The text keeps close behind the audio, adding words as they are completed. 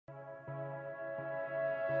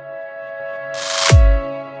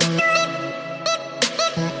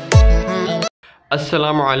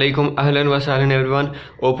अस्सलामुअलैकुम अहलन व सहलन everyone.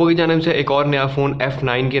 Oppo की जानब से एक और नया फ़ोन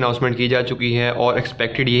F9 की अनाउंसमेंट की जा चुकी है और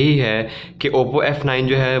एक्सपेक्टेड यही है कि Oppo F9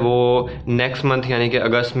 जो है वो नेक्स्ट मंथ यानी कि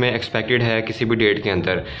अगस्त में एक्सपेक्टेड है किसी भी डेट के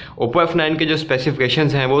अंदर। Oppo F9 के जो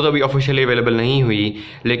स्पेसिफिकेशंस हैं वो तो अभी ऑफिशियली अवेलेबल नहीं हुई,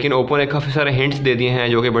 लेकिन Oppo ने काफ़ी सारे हिंट्स दे दिए हैं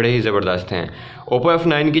जो कि बड़े ही ज़बरदस्त हैं। Oppo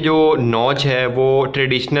F9 की जो नॉच है वो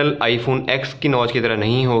ट्रेडिशनल आईफोन X की नॉच की तरह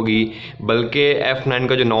नहीं होगी, बल्कि F9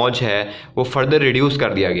 का जो नॉच है वो फर्दर रिड्यूस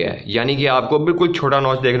कर दिया गया है, यानी कि आपको बिल्कुल छोटा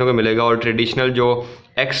नॉच देखने को मिलेगा और ट्रेडिशनल जो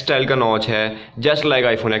X स्टाइल का नॉच है जस्ट लाइक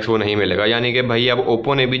आईफोन X वो नहीं मिलेगा। यानी कि भाई अब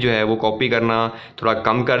ओप्पो ने भी जो है वो कॉपी करना थोड़ा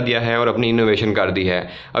कम कर दिया है और अपनी इनोवेशन कर दी है।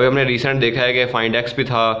 अभी हमने रिसेंट देखा है कि फाइंड X भी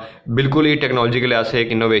था, बिल्कुल ही टेक्नोलॉजी के लिहाज से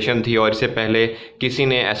एक इनोवेशन थी और इससे पहले किसी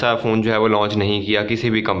ने ऐसा फ़ोन जो है वो लॉन्च नहीं किया, किसी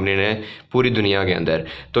भी कंपनी ने पूरी दुनिया के अंदर।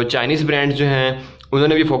 तो चाइनीज़ ब्रांड्स जो हैं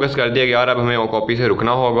उन्होंने भी फोकस कर दिया कि यार अब हमें कॉपी से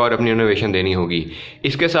रुकना होगा और अपनी इनोवेशन देनी होगी।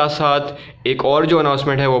 इसके साथ साथ एक और जो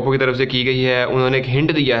अनाउंसमेंट है ओप्पो की तरफ से की गई है, उन्होंने एक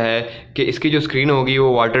हिंट दिया है कि इसकी जो स्क्रीन होगी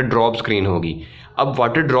वो वाटर ड्रॉप स्क्रीन होगी। अब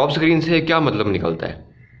वाटर ड्रॉप स्क्रीन से क्या मतलब निकलता है,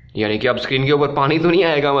 यानी कि अब स्क्रीन के ऊपर पानी तो नहीं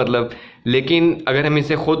आएगा मतलब, लेकिन अगर हम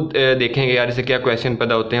इसे खुद देखेंगे यार इससे क्या क्वेश्चन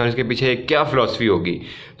पैदा होते हैं और इसके पीछे क्या फ़िलासफ़ी होगी,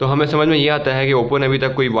 तो हमें समझ में ये आता है कि ओप्पो ने अभी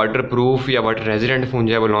तक कोई वाटर प्रूफ या वाटर रेजिडेंट फ़ोन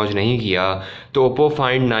जो है वो लॉन्च नहीं किया। तो ओप्पो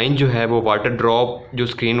फाइंड 9 जो है वो वाटर ड्रॉप जो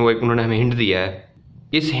स्क्रीन वो एक उन्होंने हमें हिंट दिया है।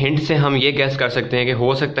 इस हिंट से हम ये गैस कर सकते हैं कि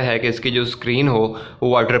हो सकता है कि इसकी जो स्क्रीन हो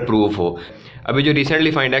वो वाटर प्रूफ हो। अभी जो रिसेंटली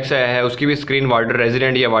फाइंड X आया है उसकी भी स्क्रीन वाटर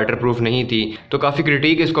रेजिडेंट या वाटर प्रूफ नहीं थी, तो काफ़ी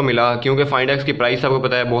क्रिटिक इसको मिला क्योंकि फाइंड X की प्राइस आपको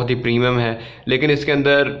पता है बहुत ही प्रीमियम है, लेकिन इसके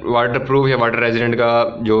अंदर वाटर प्रूफ या वाटर रेजिडेंट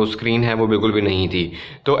का जो स्क्रीन है वो बिल्कुल भी नहीं थी।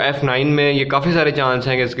 तो F9 में ये काफ़ी सारे चांस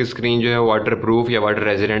हैं कि इसकी स्क्रीन जो है वाटर प्रूफ या वाटर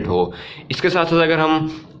रेजिडेंट हो। इसके साथ साथ अगर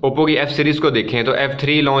हम ओप्पो की F सीरीज़ को देखें तो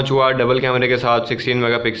F3 लॉन्च हुआ डबल कैमरे के साथ 16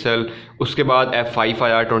 मेगापिक्सल, उसके बाद F5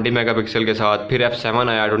 आया 20 मेगापिक्सल के साथ, फिर F7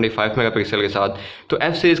 आया 25 मेगापिक्सल के साथ। तो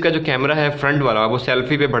F सीरीज़ का जो कैमरा है फ्रंट वाला वो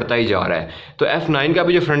सेल्फी पे बढ़ता ही जा रहा है। तो F9 का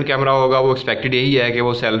भी जो फ्रंट कैमरा होगा वो एक्सपेक्टेड यही है कि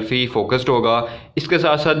वो सेल्फी फोकस्ड होगा। इसके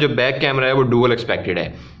साथ साथ जो बैक कैमरा है वो डुअल एक्सपेक्टेड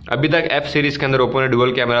है। अभी तक F सीरीज़ के अंदर ओप्पो ने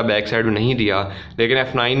डुअल कैमरा बैक साइड में नहीं दिया, लेकिन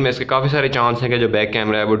F9 में इसके काफ़ी सारे चांस हैं कि जो बैक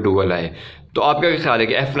कैमरा है वो डुअल आए। तो आपका क्या ख्याल है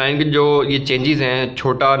कि F9 के जो ये चेंजेस हैं,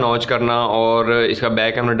 छोटा नॉच करना और इसका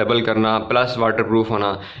बैक कैमरा डबल करना प्लस वाटर प्रूफ होना,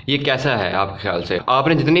 ये कैसा है आपके ख्याल से?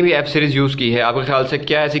 आपने जितनी भी F सीरीज़ यूज़ की है आपके ख्याल से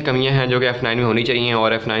क्या ऐसी कमियां हैं जो कि F9 में होनी चाहिए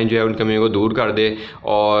और F9 जो है उन कमियों को दूर कर दे?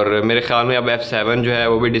 और मेरे ख्याल में अब F7 जो है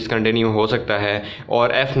वो भी डिसकंटिन्यू हो सकता है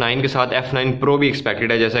और F9 के साथ F9 Pro भी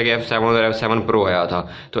एक्सपेक्टेड है, जैसा कि F7 और F7 Pro आया था।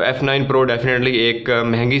 तो F9 Pro डेफिनेटली एक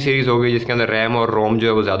महंगी सीरीज़ होगी जिसके अंदर रैम और रोम जो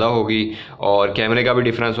है वो ज़्यादा होगी और कैमरे का भी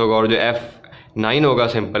डिफरेंस होगा, और जो F9 होगा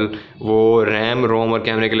सिंपल वो रैम रोम और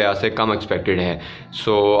कैमरे के लिहाज से कम एक्सपेक्टेड है।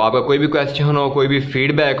 सो आपका कोई भी क्वेश्चन हो, कोई भी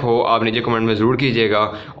फीडबैक हो, आप नीचे कमेंट में ज़रूर कीजिएगा।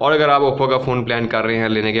 और अगर आप ओप्पो का फ़ोन प्लान कर रहे हैं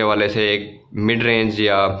लेने के हवाले से एक मिड रेंज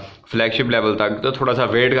या फ्लैगशिप लेवल तक, तो थोड़ा सा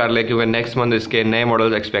वेट कर ले क्योंकि नेक्स्ट मंथ इसके नए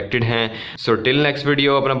मॉडल्स एक्सपेक्टेड हैं। सो टिल नेक्स्ट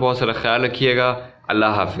वीडियो अपना बहुत सारा ख्याल रखिएगा।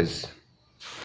 अल्लाह हाफिज़।